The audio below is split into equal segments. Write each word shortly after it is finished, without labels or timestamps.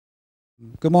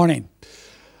Good morning.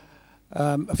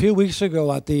 A few weeks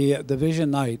ago at the Vision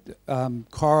Night,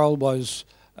 Carl was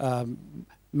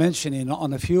mentioning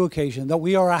on a few occasions that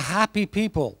we are a happy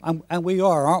people, and we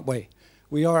are, aren't we?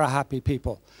 We are a happy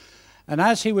people. And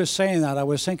as he was saying that, I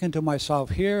was thinking to myself,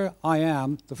 here I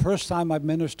am, the first time I've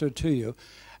ministered to you,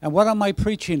 and what am I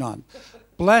preaching on?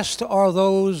 Blessed are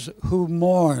those who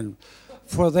mourn,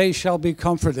 for they shall be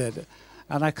comforted.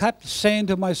 And I kept saying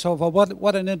to myself, well,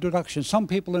 what an introduction. Some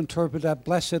people interpret that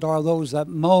blessed are those that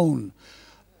moan.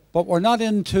 But we're not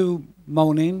into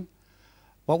moaning,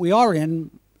 but we are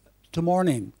into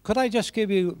mourning. Could I just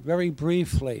give you very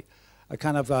briefly a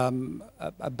kind of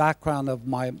a background of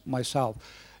myself?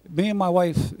 Me and my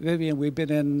wife, Vivian, we've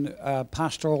been in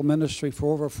pastoral ministry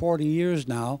for over 40 years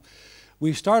now.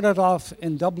 We started off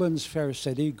in Dublin's fair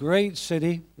city, great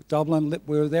city, Dublin.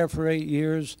 We were there for 8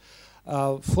 years.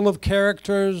 Full of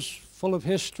characters, full of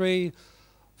history,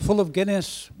 full of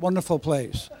Guinness, wonderful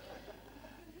place.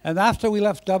 And after we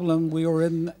left Dublin, we were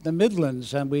in the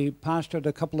Midlands, and we pastored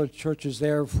a couple of churches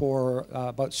there for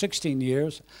about 16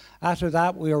 years. After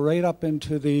that, we were right up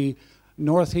into the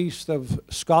northeast of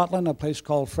Scotland, a place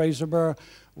called Fraserburgh,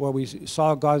 where we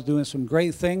saw God doing some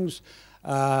great things.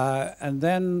 And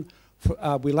then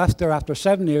we left there after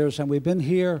 7 years, and we've been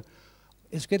here.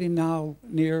 It's getting now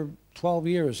near 12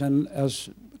 years, and as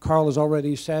Carl has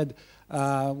already said,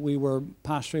 we were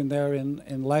pastoring there in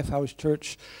Lifehouse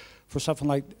Church for something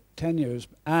like 10 years,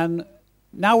 and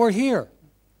now we're here.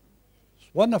 It's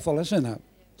wonderful, isn't it?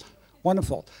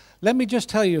 Wonderful. Let me just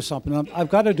tell you something. I've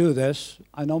got to do this.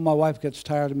 I know my wife gets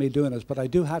tired of me doing this, but I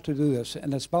do have to do this,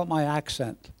 and it's about my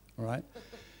accent, all right?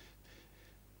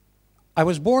 I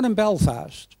was born in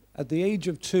Belfast. At the age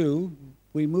of 2,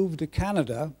 we moved to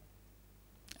Canada,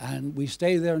 and we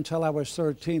stayed there until I was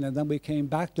 13, and then we came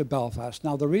back to Belfast.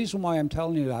 Now, the reason why I'm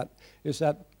telling you that is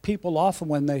that people often,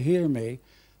 when they hear me,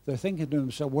 they're thinking to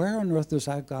themselves, where on earth does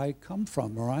that guy come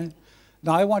from, all right?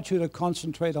 Now, I want you to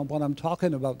concentrate on what I'm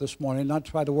talking about this morning, not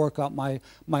try to work out my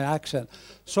accent.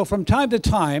 So from time to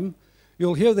time,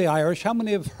 you'll hear the Irish. How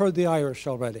many have heard the Irish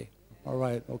already? All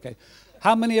right, okay.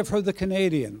 How many have heard the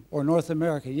Canadian or North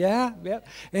American? Yeah,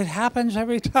 it happens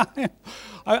every time.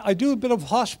 I do a bit of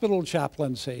hospital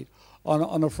chaplaincy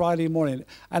on a Friday morning.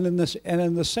 And in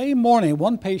the same morning,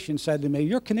 one patient said to me,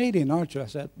 "You're Canadian, aren't you?" I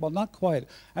said, "Well, not quite."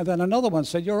 And then another one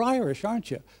said, "You're Irish, aren't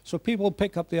you?" So people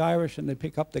pick up the Irish and they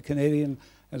pick up the Canadian,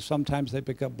 and sometimes they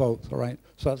pick up both, all right?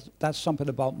 So that's something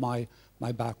about my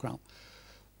background.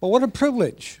 But what a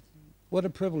privilege. What a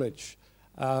privilege.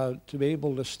 To be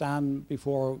able to stand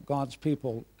before God's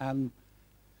people and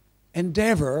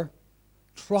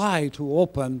try to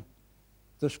open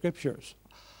the Scriptures.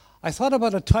 I thought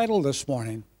about a title this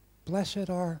morning,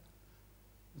 Blessed are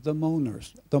the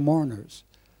mourners,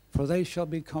 for they shall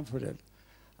be comforted.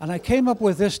 And I came up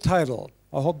with this title.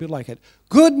 I hope you like it.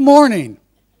 Good morning.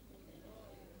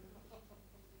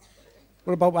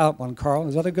 What about that one, Carl?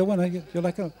 Is that a good one? You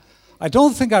like it? I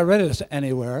don't think I read it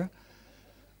anywhere.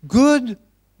 Good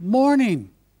morning.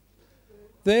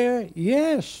 There,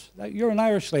 yes. You're an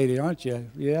Irish lady, aren't you?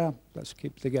 Yeah, let's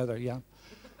keep it together, yeah.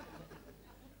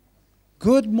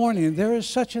 Good morning. There is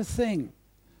such a thing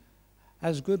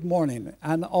as good morning.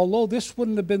 And although this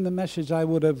wouldn't have been the message I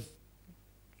would have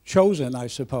chosen, I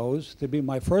suppose, to be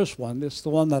my first one, it's the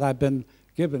one that I've been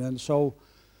given. And so,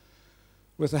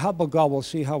 with the help of God, we'll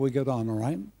see how we get on, all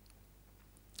right?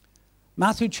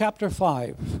 Matthew chapter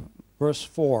 5, verse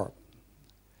 4.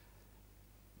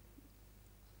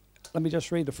 Let me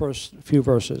just read the first few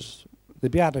verses, the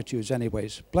Beatitudes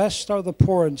anyways. Blessed are the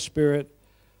poor in spirit,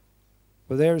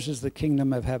 for theirs is the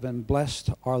kingdom of heaven. Blessed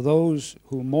are those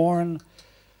who mourn,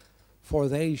 for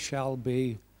they shall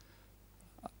be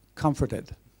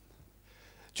comforted.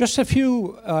 Just a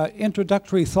few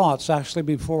introductory thoughts, actually,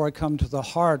 before I come to the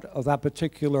heart of that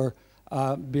particular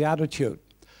beatitude.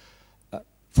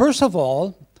 First of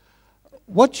all,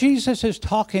 what Jesus is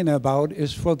talking about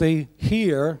is for the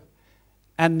here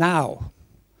and now.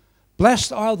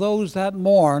 Blessed are those that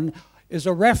mourn is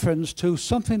a reference to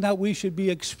something that we should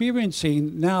be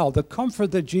experiencing now. The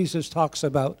comfort that Jesus talks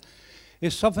about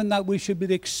is something that we should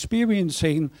be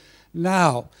experiencing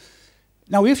now.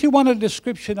 Now, if you want a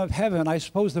description of heaven, I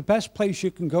suppose the best place you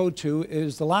can go to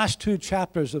is the last 2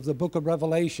 chapters of the book of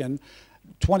Revelation,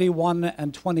 21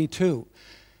 and 22.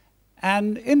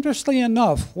 And interestingly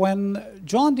enough, when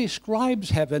John describes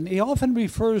heaven, he often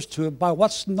refers to it by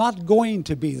what's not going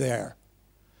to be there.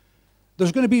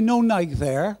 There's going to be no night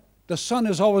there. The sun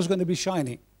is always going to be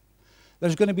shining.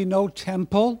 There's going to be no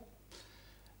temple.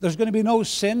 There's going to be no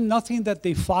sin. Nothing that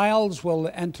defiles will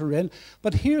enter in.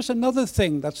 But here's another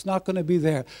thing that's not going to be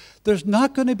there. There's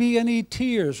not going to be any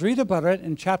tears. Read about it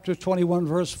in chapter 21,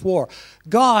 verse 4.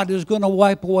 God is going to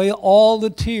wipe away all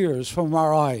the tears from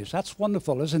our eyes. That's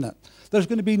wonderful, isn't it? There's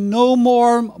going to be no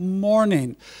more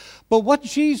mourning. But what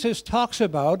Jesus talks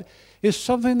about is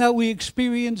something that we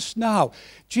experience now.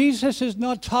 Jesus is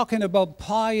not talking about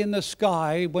pie in the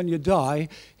sky when you die.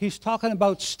 He's talking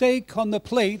about steak on the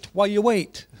plate while you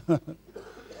wait.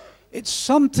 It's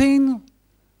something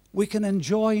we can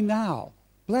enjoy now.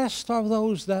 Blessed are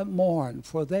those that mourn,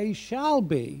 for they shall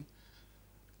be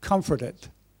comforted.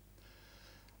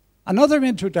 Another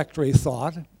introductory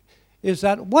thought is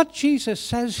that what Jesus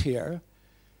says here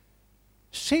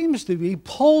seems to be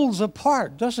poles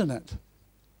apart, doesn't it?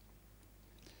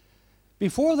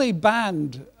 Before they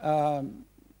banned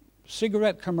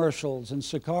cigarette commercials and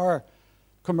cigar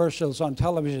commercials on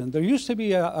television, there used to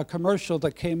be a commercial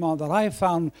that came on that I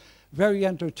found very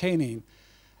entertaining.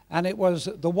 And it was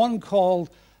the one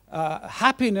called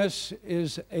Happiness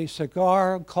is a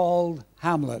Cigar Called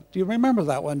Hamlet. Do you remember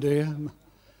that one, do you?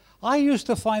 I used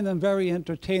to find them very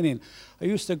entertaining. I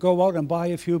used to go out and buy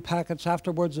a few packets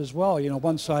afterwards as well,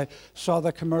 once I saw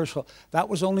the commercial. That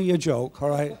was only a joke, all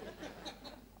right?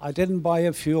 I didn't buy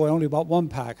a few, I only bought one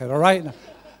packet, all right?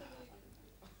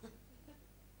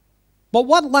 But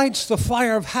what lights the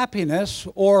fire of happiness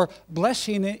or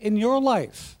blessing in your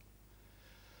life?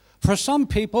 For some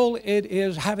people, it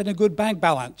is having a good bank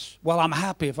balance. Well, I'm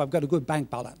happy if I've got a good bank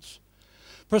balance.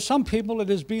 For some people, it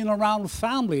is being around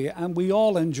family, and we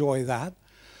all enjoy that.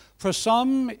 For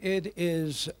some, it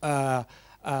is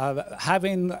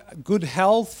having good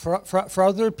health. For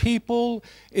other people,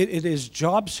 it is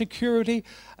job security.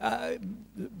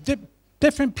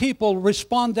 Different people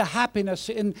respond to happiness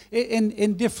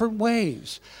in different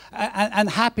ways, and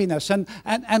happiness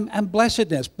and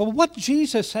blessedness. But what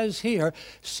Jesus says here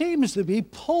seems to be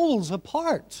poles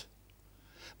apart.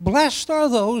 Blessed are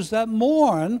those that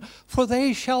mourn, for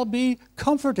they shall be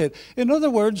comforted. In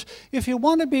other words, if you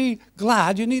want to be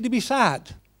glad, you need to be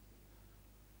sad.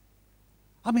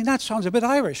 I mean, that sounds a bit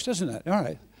Irish, doesn't it? All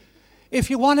right.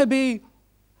 If you want to be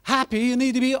happy, you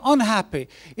need to be unhappy.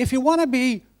 If you want to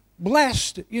be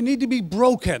blessed, you need to be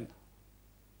broken.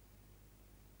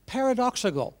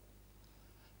 Paradoxical.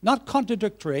 Not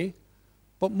contradictory,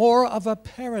 but more of a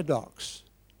paradox.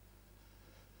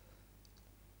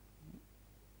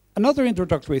 Another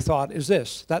introductory thought is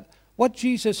this, that what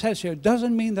Jesus says here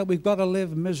doesn't mean that we've got to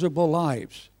live miserable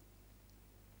lives.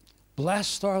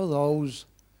 Blessed are those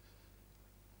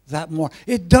that mourn.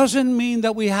 It doesn't mean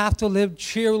that we have to live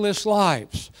cheerless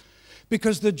lives,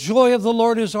 because the joy of the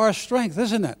Lord is our strength,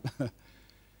 isn't it?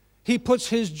 He puts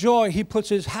His joy, He puts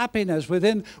His happiness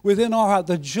within our heart.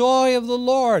 The joy of the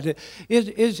Lord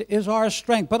is our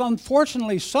strength. But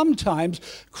unfortunately, sometimes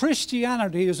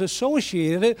Christianity is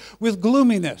associated with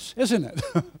gloominess, isn't it?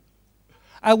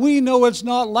 And we know it's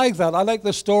not like that. I like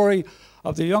the story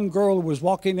of the young girl who was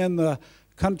walking in the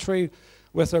country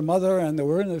with her mother, and they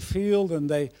were in the field, and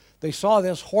they saw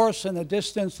this horse in the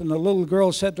distance, and the little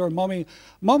girl said to her, Mommy,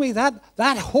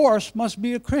 that horse must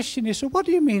be a Christian. He said, what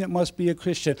do you mean it must be a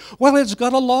Christian? Well, it's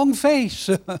got a long face.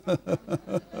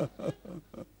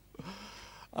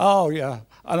 Oh, yeah.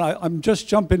 And I'm just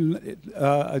jumping,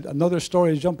 another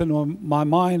story is jumping on my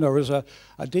mind. There was a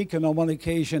deacon on one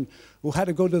occasion who had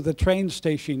to go to the train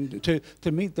station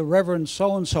to meet the Reverend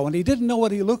so-and-so, and he didn't know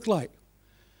what he looked like.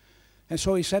 And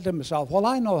so he said to himself, well,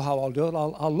 I know how I'll do it.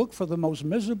 I'll look for the most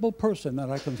miserable person that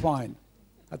I can find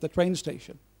at the train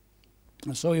station.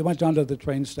 And so he went down to the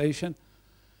train station,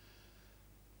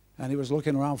 and he was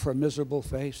looking around for a miserable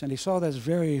face, and he saw this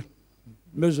very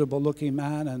miserable-looking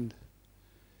man, and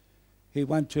he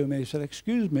went to him and he said,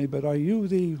 excuse me, but are you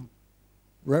the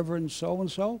Reverend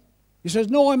so-and-so? He says,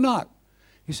 no, I'm not.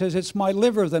 He says, it's my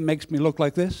liver that makes me look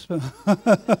like this.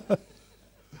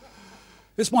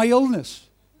 It's my illness.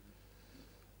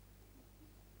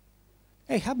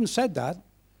 Hey, haven't said that,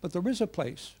 but there is a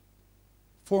place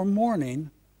for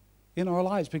mourning in our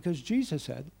lives, because Jesus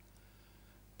said,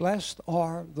 blessed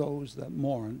are those that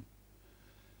mourn,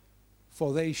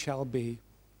 for they shall be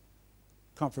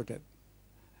comforted.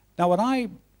 Now, when I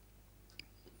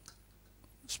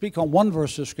speak on one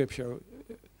verse of Scripture,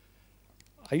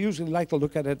 I usually like to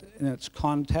look at it in its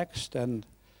context, and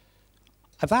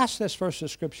I've asked this verse of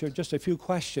Scripture just a few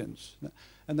questions.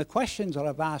 And the questions that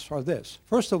I've asked are this.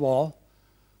 First of all,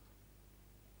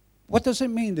 what does it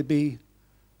mean to be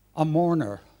a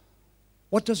mourner?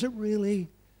 What does it really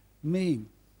mean?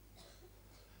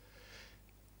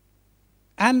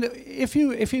 And if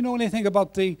you know anything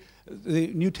about the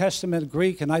New Testament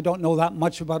Greek, and I don't know that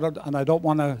much about it, and I don't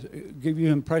want to give you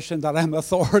the impression that I'm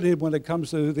authority when it comes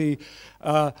to the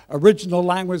original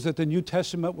language that the New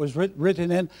Testament was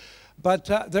written in, but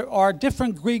there are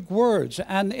different Greek words,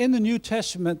 and in the New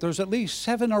Testament there's at least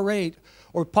 7 or 8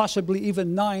 or possibly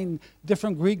even 9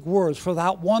 different Greek words for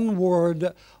that one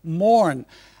word, mourn.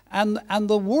 And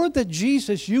the word that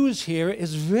Jesus used here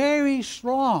is very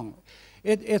strong.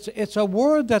 It's a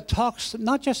word that talks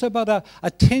not just about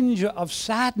a tinge of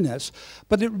sadness,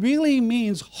 but it really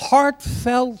means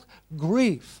heartfelt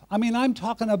grief. I mean, I'm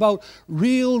talking about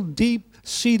real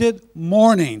deep-seated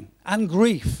mourning and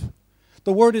grief.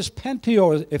 The word is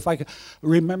penteo, if I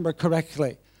remember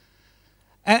correctly.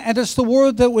 And it's the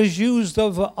word that was used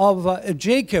of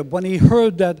Jacob when he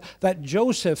heard that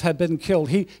Joseph had been killed.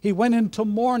 He went into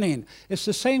mourning. It's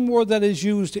the same word that is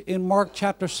used in Mark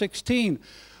chapter 16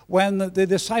 when the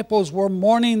disciples were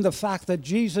mourning the fact that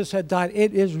Jesus had died.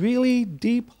 It is really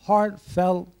deep,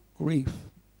 heartfelt grief.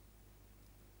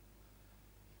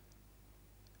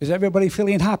 Is everybody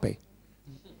feeling happy?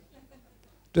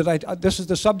 This is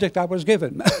the subject I was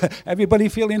given. Everybody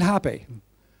feeling happy?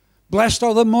 Blessed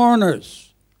are the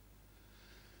mourners,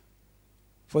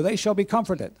 for they shall be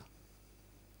comforted.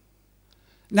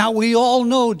 Now, we all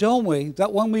know, don't we,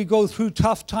 that when we go through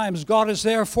tough times, God is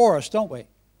there for us, don't we?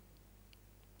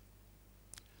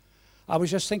 I was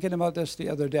just thinking about this the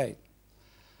other day.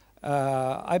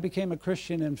 I became a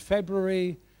Christian in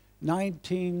February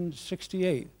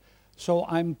 1968. So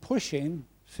I'm pushing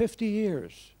 50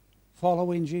 years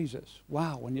following Jesus.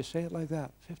 Wow, when you say it like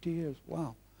that, 50 years,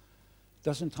 wow.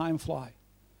 Doesn't time fly?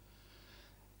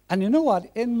 And you know what?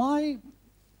 In my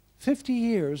 50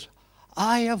 years,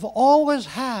 I have always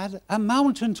had a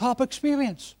mountaintop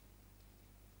experience.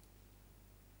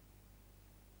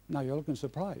 Now you're looking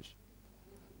surprised.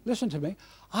 Listen to me.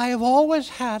 I have always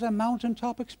had a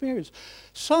mountaintop experience.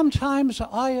 Sometimes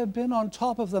I have been on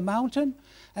top of the mountain,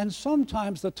 and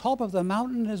sometimes the top of the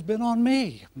mountain has been on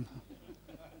me.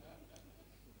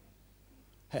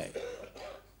 Hey,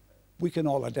 we can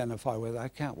all identify with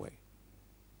that, can't we?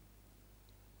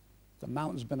 The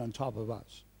mountain's been on top of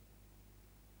us.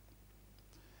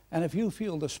 And if you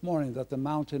feel this morning that the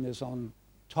mountain is on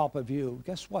top of you,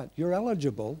 guess what? You're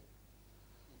eligible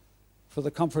for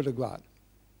the comfort of God.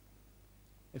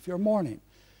 If you're mourning,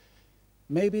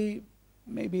 maybe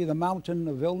the mountain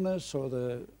of illness or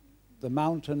the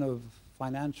mountain of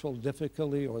financial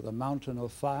difficulty or the mountain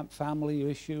of family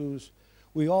issues,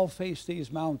 we all face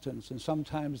these mountains, and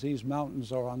sometimes these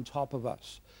mountains are on top of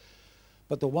us.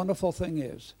 But the wonderful thing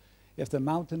is, if the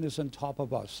mountain is on top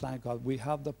of us, thank God, we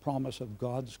have the promise of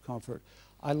God's comfort.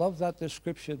 I love that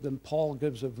description that Paul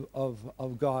gives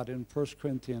of God in 1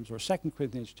 Corinthians or 2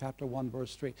 Corinthians chapter 1,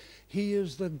 verse 3. He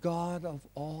is the God of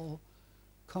all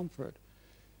comfort.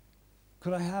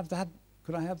 Could I have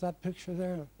that picture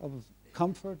there of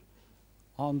comfort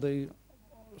on the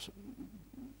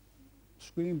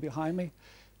screen behind me?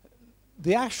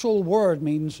 The actual word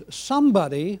means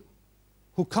somebody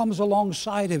who comes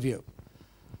alongside of you.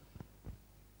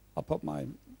 I'll put my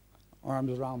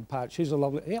arms around Pat. She's a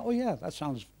lovely, oh yeah, that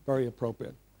sounds very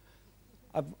appropriate.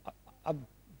 I've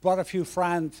brought a few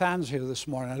fans here this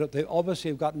morning. They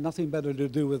obviously have got nothing better to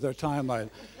do with their time.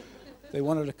 They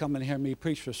wanted to come and hear me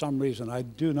preach for some reason. I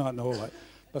do not know why.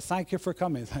 But thank you for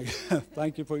coming.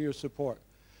 Thank you for your support.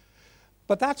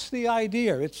 But that's the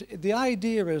idea. The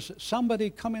idea is somebody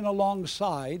coming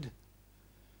alongside,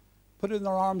 putting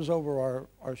their arms over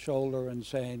our shoulder and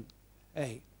saying,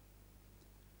 hey,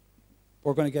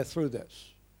 we're going to get through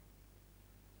this.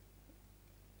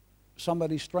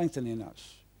 Somebody strengthening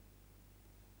us.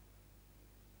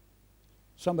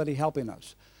 Somebody helping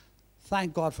us.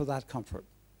 Thank God for that comfort.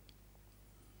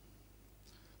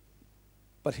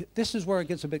 But this is where it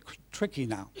gets a bit tricky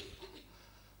now.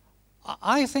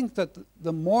 I think that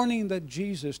the mourning that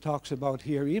Jesus talks about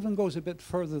here even goes a bit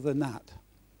further than that.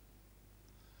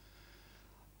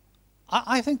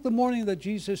 I think the mourning that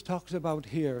Jesus talks about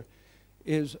here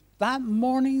is that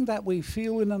mourning that we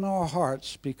feel in our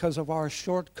hearts because of our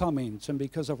shortcomings and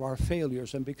because of our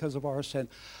failures and because of our sin.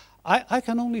 I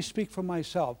can only speak for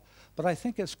myself, but I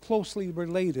think it's closely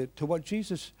related to what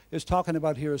Jesus is talking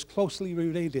about here, is closely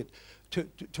related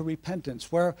to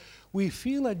repentance, where we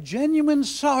feel a genuine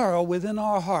sorrow within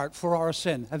our heart for our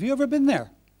sin. Have you ever been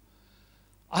there?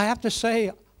 I have to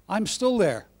say, I'm still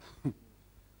there.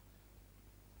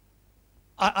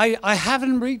 I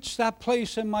haven't reached that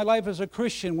place in my life as a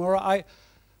Christian where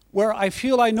I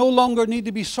feel I no longer need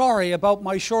to be sorry about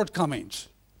my shortcomings.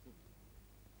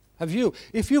 Have you?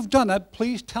 If you've done it,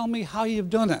 please tell me how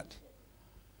you've done it.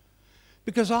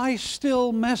 because I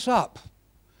still mess up.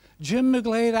 Jim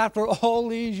McGlade, after all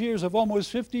these years of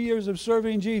almost 50 years of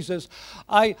serving Jesus,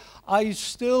 I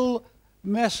still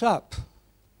mess up.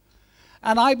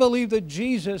 And I believe that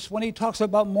Jesus, when he talks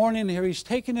about mourning here, he's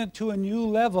taking it to a new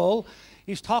level.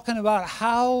 He's talking about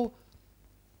how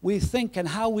we think and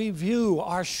how we view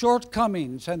our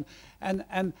shortcomings and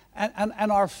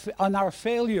our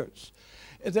failures.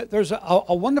 There's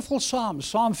a wonderful psalm,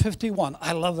 Psalm 51.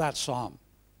 I love that psalm.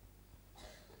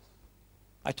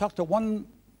 I talked to one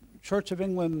Church of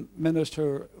England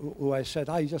minister who I said,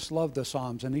 I just love the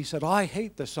Psalms. And he said, I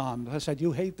hate the Psalms. I said,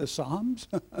 you hate the Psalms?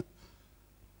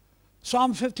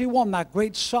 Psalm 51, that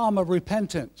great psalm of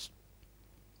repentance.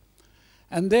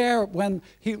 And there, when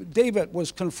David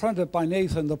was confronted by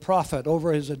Nathan the prophet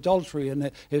over his adultery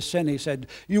and his sin, he said,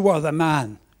 you are the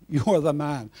man. You are the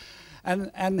man.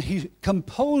 And he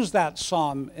composed that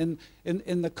psalm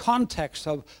in the context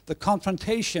of the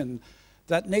confrontation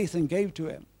that Nathan gave to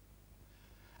him.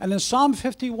 And in Psalm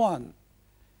 51,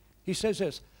 he says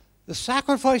this, the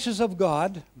sacrifices of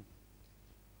God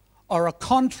are a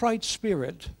contrite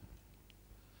spirit,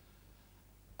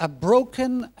 a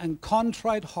broken and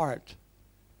contrite heart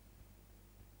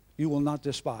you will not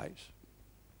despise.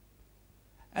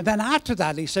 And then after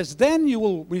that, he says, then you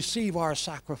will receive our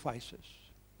sacrifices.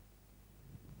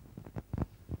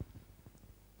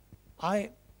 I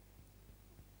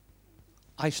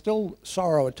still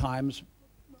sorrow at times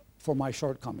for my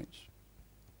shortcomings.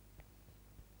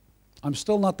 I'm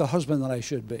still not the husband that I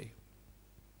should be.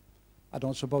 I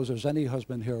don't suppose there's any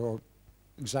husband here or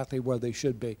exactly where they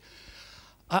should be.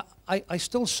 I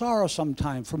still sorrow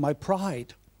sometimes for my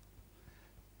pride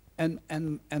and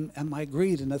my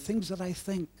greed and the things that I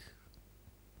think.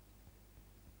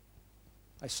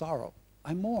 I sorrow.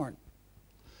 I mourn.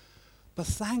 But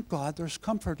thank God there's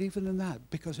comfort even in that,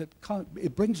 because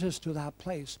it brings us to that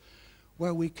place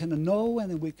where we can know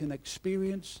and we can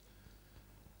experience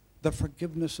the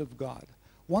forgiveness of God.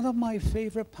 One of my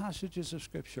favorite passages of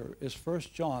Scripture is 1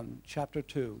 John chapter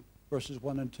 2, verses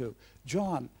 1 and 2.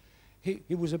 John, he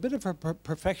was a bit of a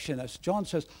perfectionist. John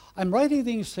says, I'm writing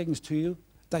these things to you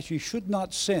that you should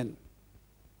not sin.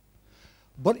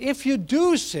 But if you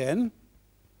do sin,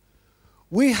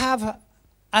 we have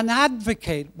an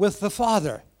advocate with the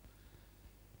Father,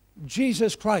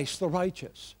 Jesus Christ the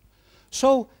righteous.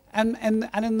 So, and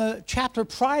in the chapter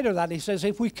prior to that, he says,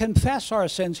 if we confess our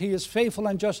sins, he is faithful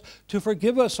and just to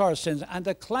forgive us our sins and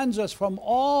to cleanse us from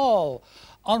all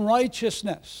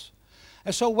unrighteousness.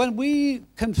 And so when we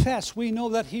confess, we know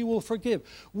that he will forgive.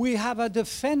 We have a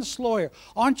defense lawyer.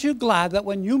 Aren't you glad that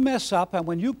when you mess up and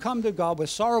when you come to God with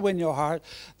sorrow in your heart,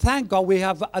 thank God we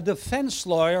have a defense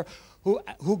lawyer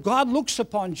who God looks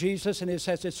upon Jesus and he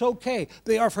says, it's okay,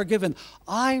 they are forgiven.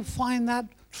 I find that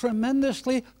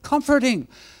tremendously comforting,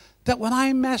 that when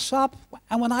I mess up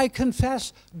and when I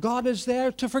confess, God is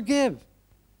there to forgive.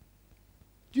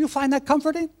 Do you find that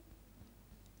comforting?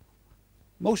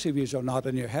 Most of you are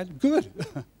nodding your head. Good.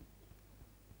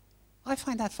 I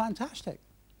find that fantastic.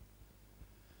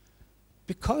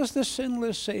 Because the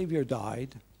sinless Savior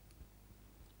died,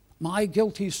 my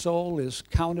guilty soul is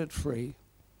counted free,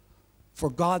 for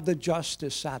God the just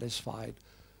is satisfied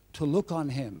to look on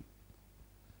him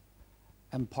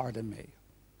and pardon me.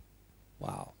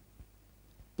 Wow.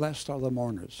 Blessed are the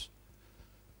mourners,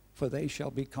 for they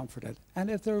shall be comforted. And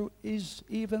if there is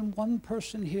even one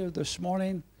person here this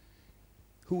morning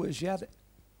who as yet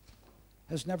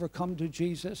has never come to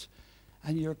Jesus,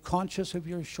 and you're conscious of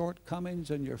your shortcomings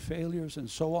and your failures and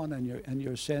so on and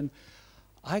your sin,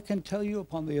 I can tell you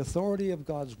upon the authority of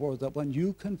God's word that when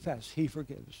you confess, he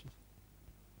forgives.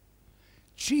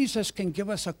 Jesus can give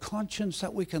us a conscience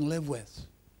that we can live with.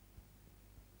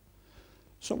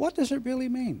 So what does it really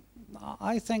mean?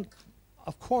 I think,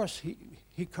 of course,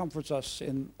 he comforts us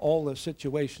in all the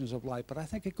situations of life, but I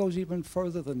think it goes even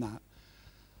further than that.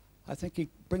 I think he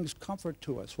brings comfort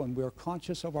to us when we're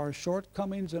conscious of our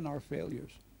shortcomings and our failures.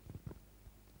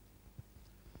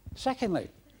 Secondly,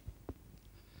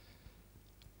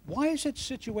 why is it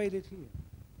situated here?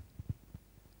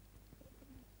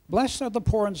 Blessed are the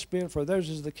poor in spirit, for theirs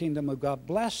is the kingdom of God.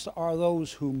 Blessed are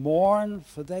those who mourn,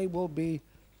 for they will be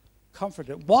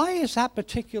comforted. Why is that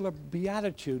particular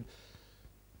beatitude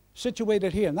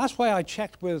situated here? And that's why I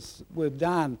checked with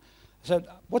Dan. I said,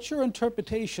 what's your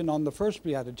interpretation on the first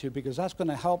beatitude? Because that's going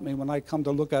to help me when I come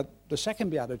to look at the second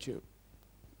beatitude.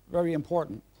 Very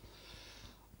important.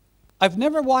 I've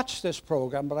never watched this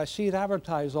program, but I see it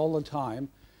advertised all the time.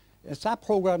 It's that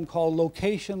program called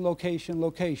Location, Location,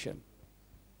 Location.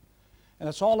 And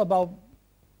it's all about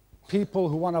people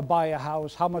who want to buy a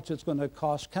house, how much it's going to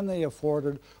cost, can they afford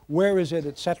it, where is it,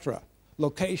 etc.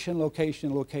 Location,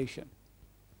 location, location.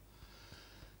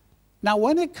 Now,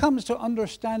 when it comes to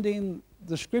understanding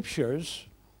the Scriptures,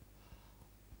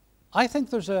 I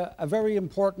think there's a very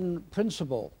important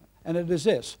principle, and it is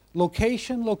this: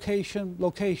 location, location,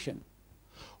 location.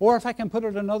 Or if I can put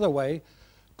it another way,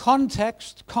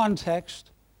 context,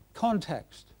 context,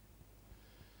 context.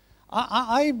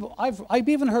 I've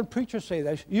even heard preachers say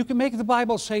this: you can make the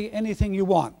Bible say anything you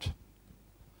want.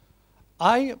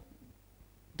 I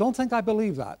don't think I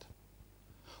believe that.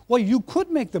 Well, you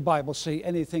could make the Bible say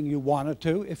anything you wanted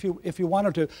to, if you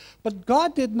wanted to, but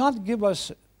God did not give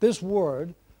us this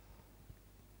word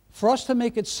for us to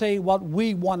make it say what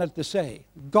we want it to say.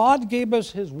 God gave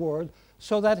us His word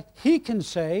so that He can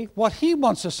say what He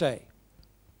wants to say.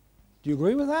 Do you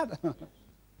agree with that?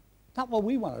 Not what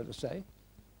we wanted to say.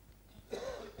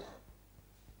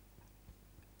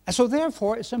 And so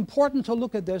therefore, it's important to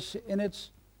look at this in its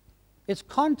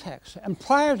context. And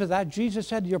prior to that, Jesus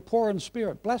said, you're poor in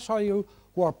spirit. Blessed are you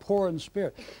who are poor in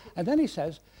spirit. And then He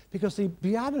says, because the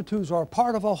Beatitudes are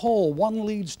part of a whole, one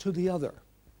leads to the other.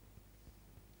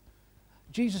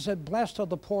 Jesus said, blessed are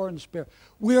the poor in spirit.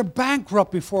 We're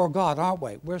bankrupt before God, aren't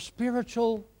we? We're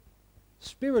spiritually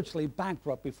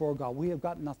bankrupt before God. We have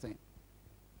got nothing.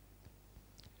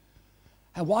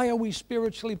 And why are we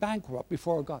spiritually bankrupt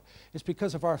before God? It's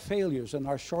because of our failures and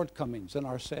our shortcomings and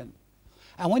our sin.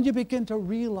 And when you begin to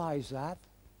realize that,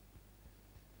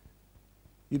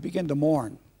 you begin to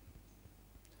mourn.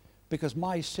 Because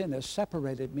my sin has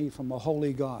separated me from a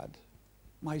holy God.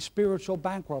 My spiritual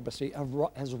bankruptcy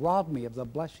has robbed me of the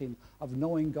blessing of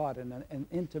knowing God in an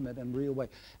intimate and real way.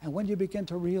 And when you begin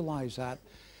to realize that,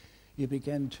 you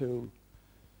begin to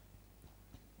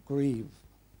grieve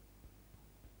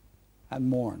and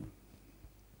mourn.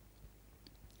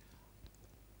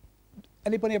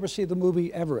 Anybody ever see the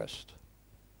movie Everest?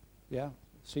 Yeah?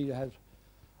 See, it has.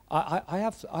 I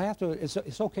have to.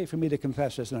 It's okay for me to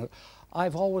confess this now.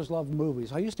 I've always loved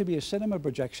movies. I used to be a cinema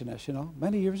projectionist,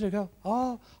 many years ago.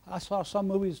 Oh, I saw some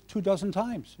movies 24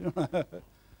 times.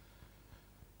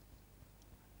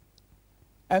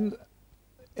 And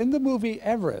in the movie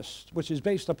Everest, which is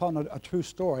based upon a true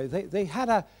story, they had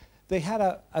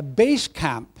a base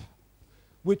camp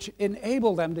which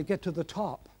enabled them to get to the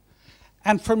top.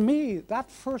 And for me,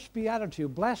 that first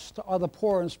beatitude, blessed are the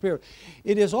poor in spirit,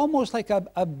 it is almost like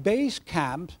a base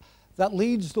camp that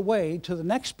leads the way to the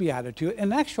next beatitude.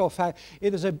 In actual fact,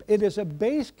 it is a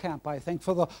base camp, I think,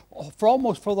 for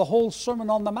almost the whole Sermon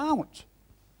on the Mount.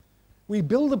 We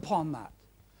build upon that.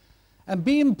 And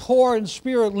being poor in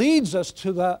spirit leads us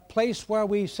to the place where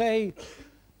we say,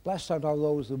 blessed are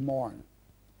those who mourn,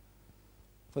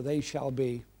 for they shall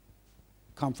be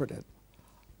comforted.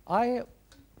 I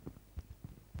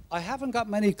haven't got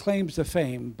many claims to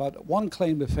fame, but one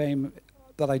claim to fame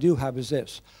that I do have is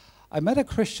this. I met a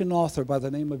Christian author by the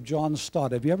name of John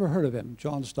Stott. Have you ever heard of him?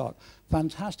 John Stott.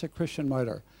 Fantastic Christian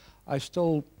writer. I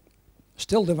still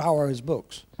devour his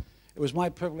books. It was my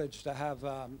privilege to have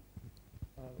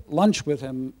lunch with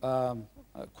him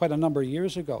quite a number of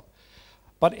years ago.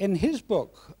 But in his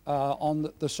book on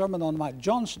the Sermon on the Mount,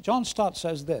 John Stott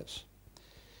says this: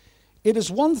 it is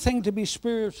one thing to be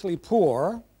spiritually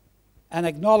poor and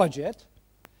acknowledge it.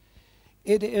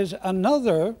 It is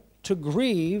another to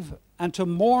grieve and to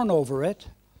mourn over it.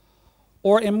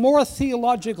 Or in more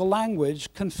theological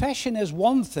language, confession is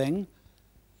one thing,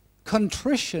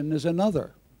 contrition is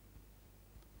another.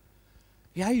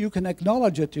 Yeah, you can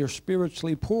acknowledge it, you're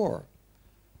spiritually poor.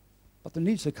 But there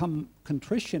needs to come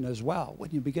contrition as well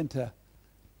when you begin to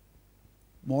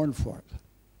mourn for it.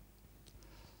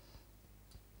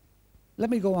 Let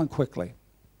me go on quickly,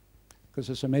 because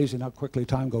it's amazing how quickly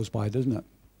time goes by, doesn't it?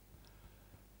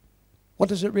 What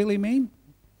does it really mean?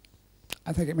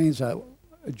 I think it means a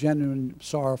genuine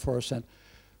sorrow for our sin.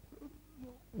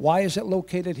 Why is it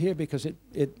located here? Because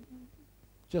it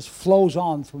just flows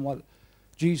on from what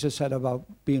Jesus said about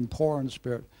being poor in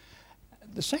spirit.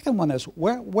 The second one is,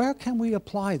 where can we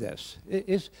apply this?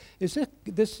 Is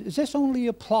this only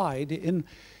applied in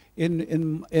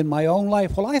my own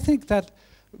life? Well, I think that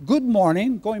good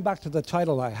mourning, going back to the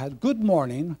title I had, good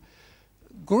mourning,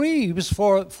 grieves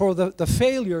for the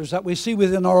failures that we see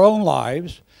within our own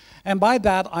lives. And by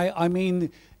that, I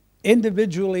mean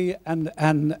individually and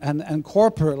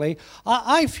corporately.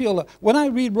 I feel when I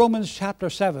read Romans chapter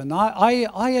 7, I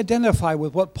identify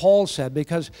with what Paul said,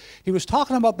 because he was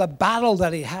talking about the battle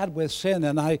that he had with sin.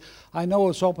 And I know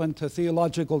it's open to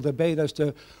theological debate as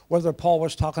to whether Paul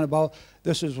was talking about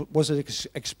was an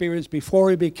experience before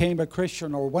he became a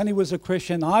Christian or when he was a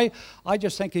Christian. I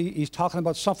just think he's talking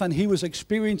about something he was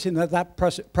experiencing at that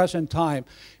present time.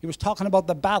 He was talking about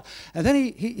the battle. And then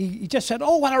he just said,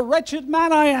 "Oh, what a wretched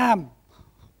man I am."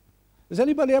 Has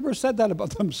anybody ever said that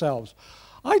about themselves?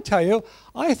 I tell you,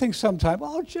 I think sometimes,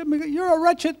 "Oh, Jim, you're a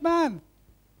wretched man."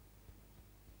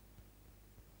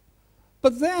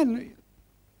 But then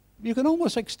you can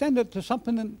almost extend it to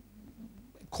something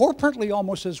corporately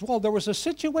almost as well. There was a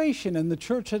situation in the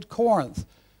church at Corinth.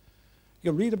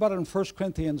 You can read about it in 1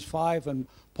 Corinthians 5, and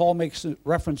Paul makes a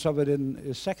reference of it in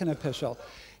his second epistle.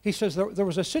 He says there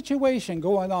was a situation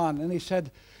going on, and he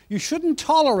said, you shouldn't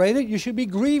tolerate it, you should be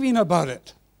grieving about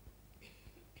it.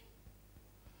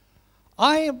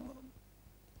 I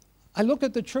look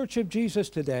at the Church of Jesus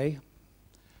today,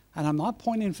 and I'm not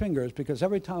pointing fingers, because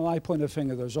every time I point a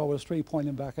finger, there's always three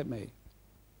pointing back at me.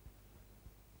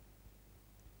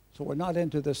 So we're not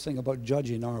into this thing about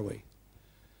judging, are we?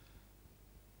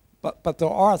 But there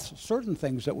are certain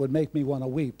things that would make me want to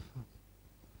weep.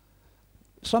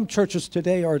 Some churches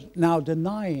today are now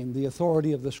denying the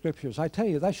authority of the Scriptures. I tell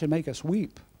you, that should make us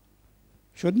weep,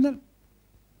 shouldn't it?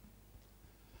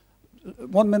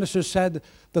 One minister said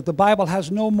that the Bible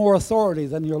has no more authority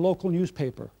than your local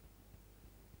newspaper.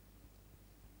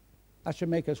 That should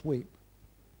make us weep.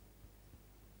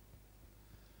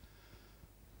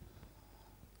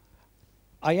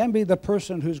 I envy the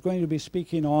person who's going to be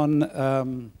speaking on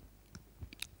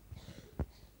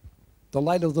the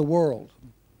light of the world.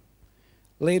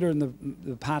 Later in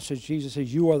the passage, Jesus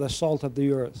says, "You are the salt of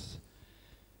the earth.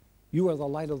 You are the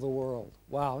light of the world."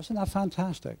 Wow, isn't that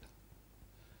fantastic?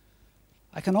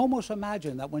 I can almost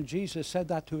imagine that when Jesus said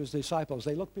that to his disciples,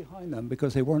 they looked behind them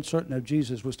because they weren't certain if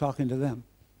Jesus was talking to them.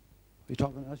 Are you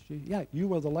talking to us, Jesus? Yeah,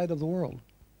 you are the light of the world.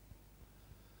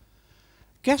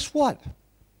 Guess what?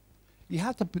 You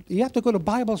have to go to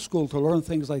Bible school to learn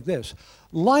things like this.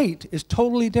 Light is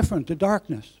totally different to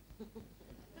darkness.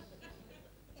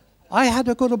 I had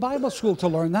to go to Bible school to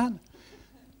learn that.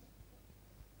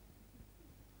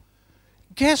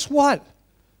 Guess what?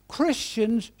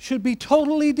 Christians should be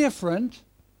totally different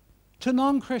to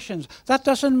non-Christians. That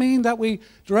doesn't mean that we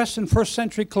dress in first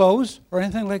century clothes or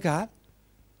anything like that.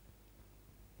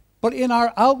 But in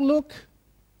our outlook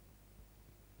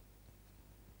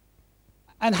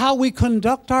and how we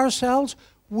conduct ourselves,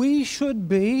 we should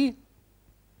be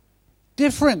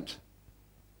different.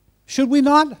 Should we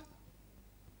not?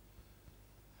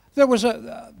 There was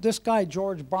this guy,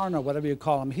 George Barna, whatever you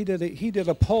call him. He did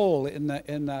a poll in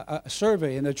a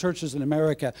survey in the churches in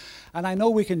America, and I know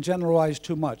we can generalize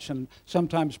too much, and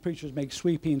sometimes preachers make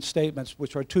sweeping statements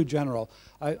which are too general.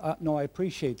 I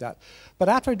appreciate that. But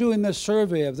after doing this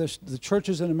survey of the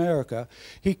churches in America,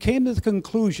 he came to the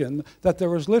conclusion that there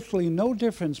was literally no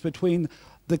difference between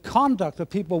the conduct of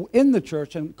people in the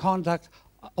church and conduct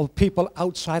of people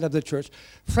outside of the church.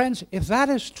 Friends, if that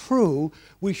is true,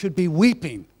 we should be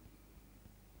weeping.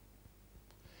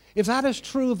 If that is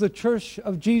true of the Church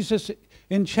of Jesus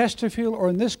in Chesterfield or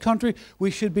in this country, we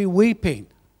should be weeping.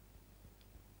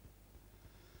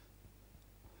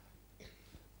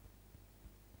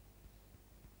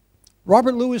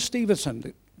 Robert Louis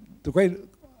Stevenson, the great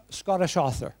Scottish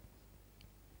author.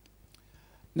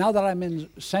 Now that I'm in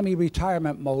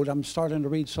semi-retirement mode, I'm starting to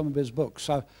read some of his books.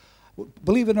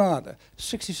 Believe it or not, a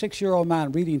 66-year-old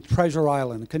man reading Treasure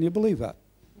Island. Can you believe that?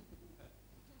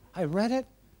 I read it,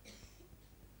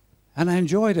 and I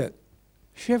enjoyed it.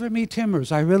 Shiver me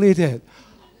timbers, I really did.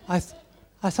 I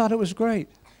thought it was great.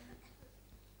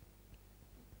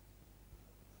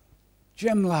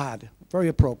 Jim Ladd, very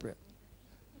appropriate.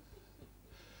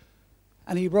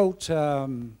 And he wrote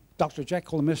Dr.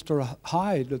 Jekyll and Mr.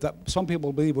 Hyde, that some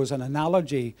people believe was an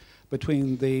analogy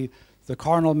between the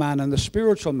carnal man and the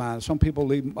spiritual man. Some people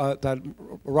believe that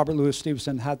Robert Louis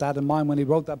Stevenson had that in mind when he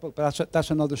wrote that book, but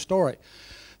that's another story.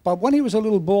 But when he was a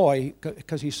little boy,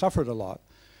 because he suffered a lot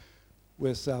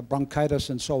with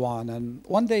bronchitis and so on, and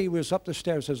one day he was up the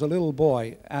stairs as a little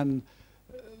boy, and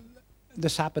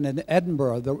this happened in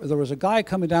Edinburgh. There was a guy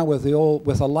coming down with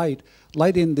a light,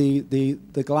 lighting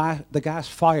the gas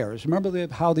fires. Remember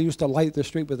how they used to light the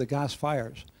street with the gas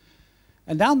fires?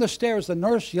 And down the stairs, the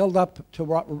nurse yelled up to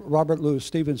Robert Louis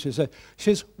Stevenson. She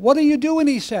says, "What are you doing?"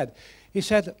 He said,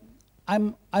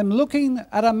 I'm looking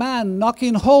at a man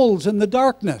knocking holes in the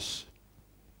darkness.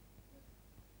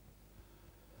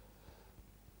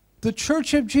 The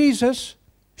Church of Jesus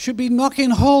should be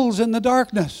knocking holes in the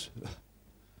darkness.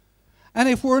 And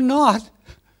if we're not,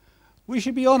 we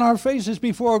should be on our faces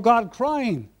before God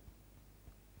crying.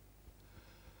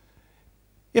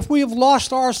 If we have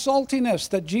lost our saltiness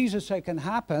that Jesus said can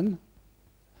happen,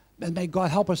 then may God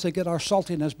help us to get our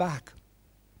saltiness back.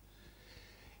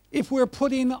 If we're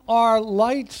putting our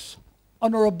lights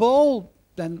under a bowl,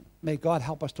 then may God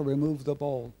help us to remove the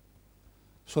bowl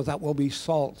so that we'll be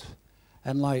salt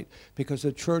and light, because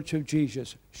the church of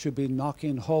Jesus should be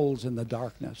knocking holes in the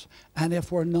darkness. And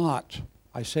if we're not,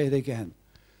 I say it again,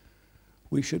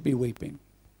 we should be weeping.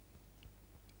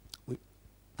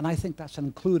 And I think that's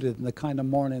included in the kind of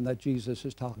mourning that Jesus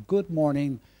is talking. Good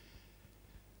mourning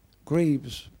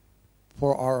grieves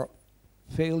for our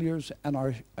failures and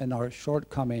our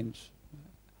shortcomings.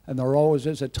 And there always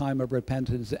is a time of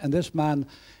repentance. And this man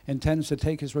intends to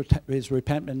take his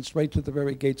repentance right to the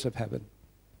very gates of heaven.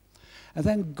 And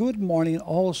then good mourning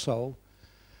also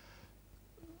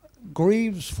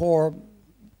grieves for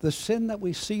the sin that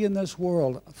we see in this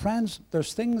world. Friends,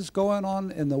 there's things going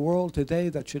on in the world today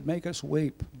that should make us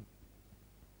weep.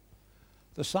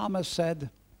 The psalmist said,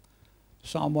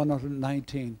 Psalm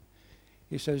 119,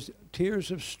 he says,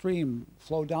 tears of stream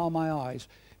flow down my eyes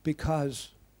because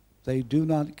they do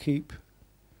not keep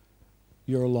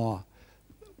your law.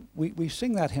 We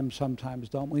sing that hymn sometimes,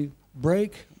 don't we?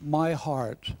 Break my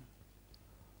heart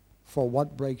for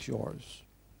what breaks yours.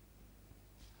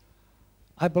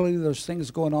 I believe there's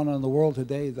things going on in the world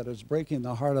today that is breaking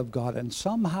the heart of God. And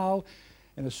somehow,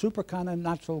 in a super kind of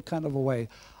natural kind of a way,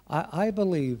 I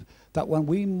believe that when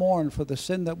we mourn for the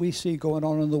sin that we see going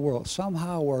on in the world,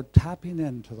 somehow we're tapping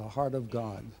into the heart of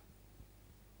God.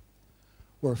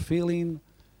 We're feeling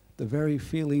the very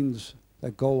feelings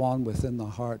that go on within the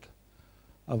heart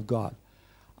of God.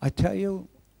 I tell you,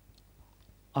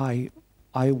 I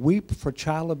weep for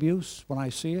child abuse when I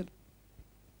see it.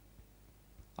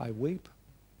 I weep.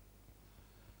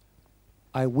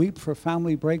 I weep for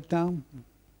family breakdown.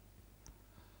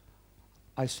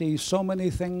 I see so many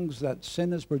things that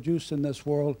sin has produced in this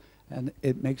world, and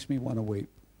it makes me want to weep.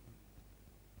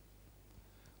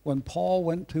 When Paul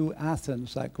went to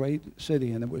Athens, that great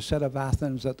city, and it was said of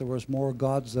Athens that there was more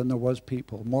gods than there was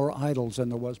people, more idols than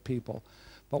there was people.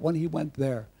 But when he went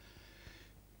there,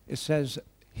 it says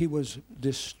he was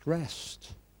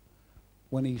distressed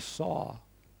when he saw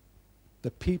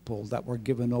the people that were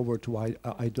given over to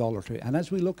idolatry. And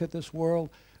as we look at this world,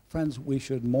 friends, we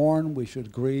should mourn, we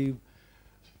should grieve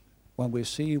when we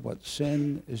see what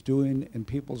sin is doing in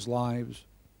people's lives.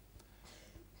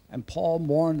 And Paul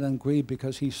mourned and grieved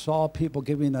because he saw people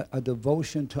giving a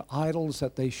devotion to idols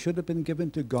that they should have been given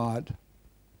to God.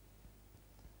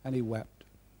 And he wept.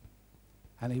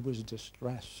 And he was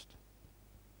distressed.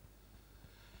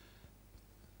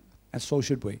 And so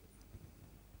should we.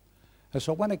 And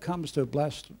so when it comes to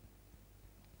blessed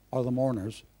are the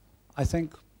mourners, I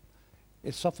think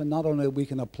it's something not only we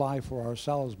can apply for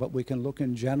ourselves, but we can look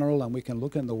in general and we can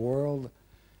look in the world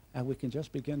and we can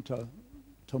just begin to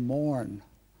mourn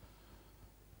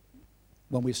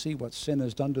when we see what sin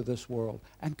has done to this world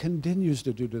and continues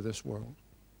to do to this world.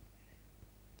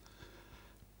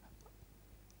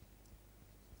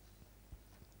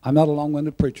 I'm not a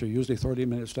long-winded preacher. Usually 30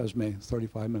 minutes does me,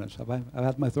 35 minutes. Have I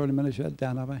had my 30 minutes yet,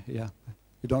 Dan, have I? Yeah.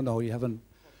 You don't know. You haven't.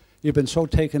 You've been so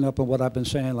taken up in what I've been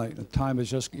saying, like the time is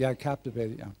just,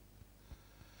 captivated. Yeah.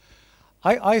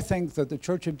 I think that the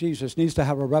Church of Jesus needs to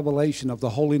have a revelation of the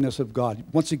holiness of God,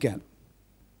 once again.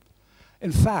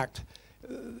 In fact,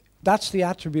 that's the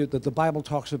attribute that the Bible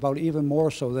talks about even more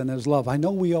so than his love. I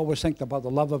know we always think about the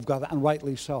love of God, and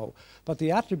rightly so. But the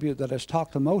attribute that is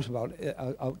talked the most about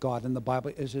of God in the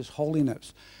Bible is his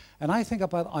holiness. And I think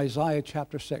about Isaiah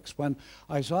chapter 6, when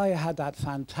Isaiah had that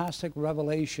fantastic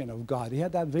revelation of God. He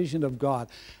had that vision of God,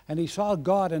 and he saw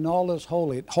God in all his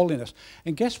holiness.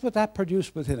 And guess what that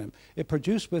produced within him? It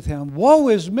produced with him, woe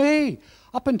is me!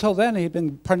 Up until then, he'd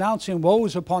been pronouncing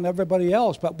woes upon everybody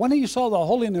else. But when he saw the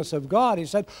holiness of God, he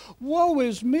said, woe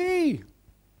is me!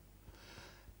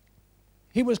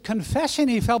 He was confessing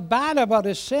he felt bad about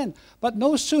his sin. But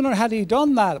no sooner had he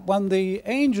done that when the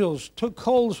angels took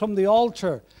coals from the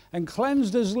altar and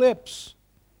cleansed his lips.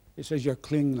 He says, you're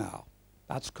clean now.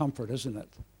 That's comfort, isn't it?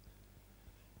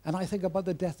 And I think about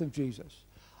the death of Jesus.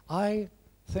 I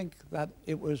think that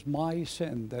it was my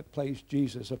sin that placed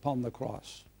Jesus upon the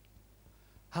cross.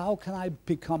 How can I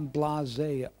become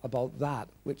blasé about that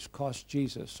which cost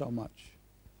Jesus so much?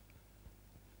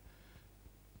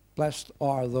 Blessed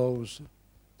are those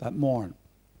that mourn,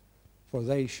 for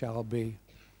they shall be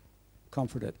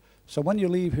comforted. So when you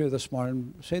leave here this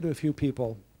morning, say to a few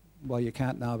people, well, you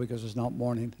can't now because it's not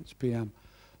morning, it's PM.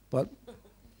 But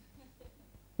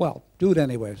Well, do it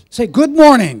anyways. Say, good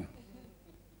morning.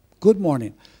 Good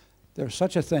morning. There's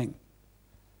such a thing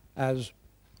as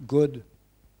good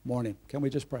morning. Can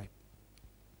we just pray?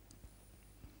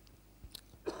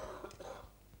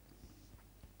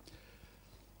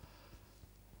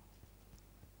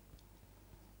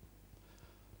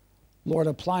 Lord,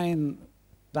 applying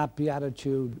that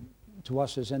beatitude to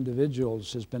us as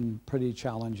individuals has been pretty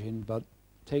challenging, but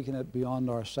taking it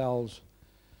beyond ourselves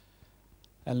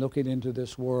and looking into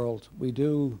this world, we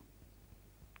do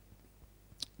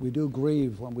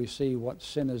grieve when we see what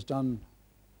sin has done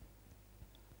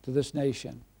to this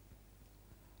nation.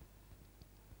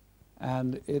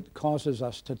 And it causes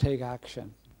us to take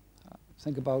action.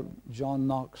 Think about John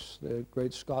Knox, the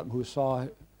great Scot who saw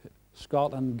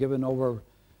Scotland given over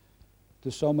to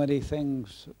so many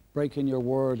things, breaking your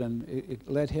word, and it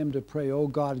led him to pray, oh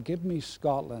God, give me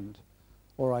Scotland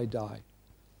or I die.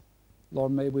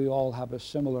 Lord, may we all have a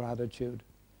similar attitude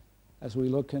as we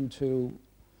look into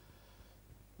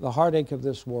the heartache of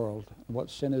this world and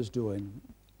what sin is doing.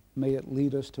 May it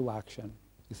lead us to action.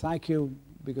 We thank you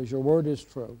because your word is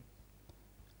true.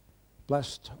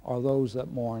 Blessed are those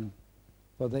that mourn,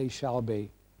 for they shall be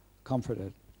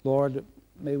comforted. Lord,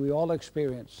 may we all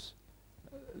experience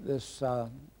this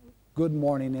good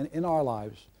morning in our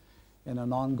lives in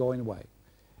an ongoing way.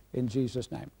 In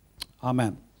Jesus' name,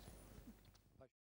 amen.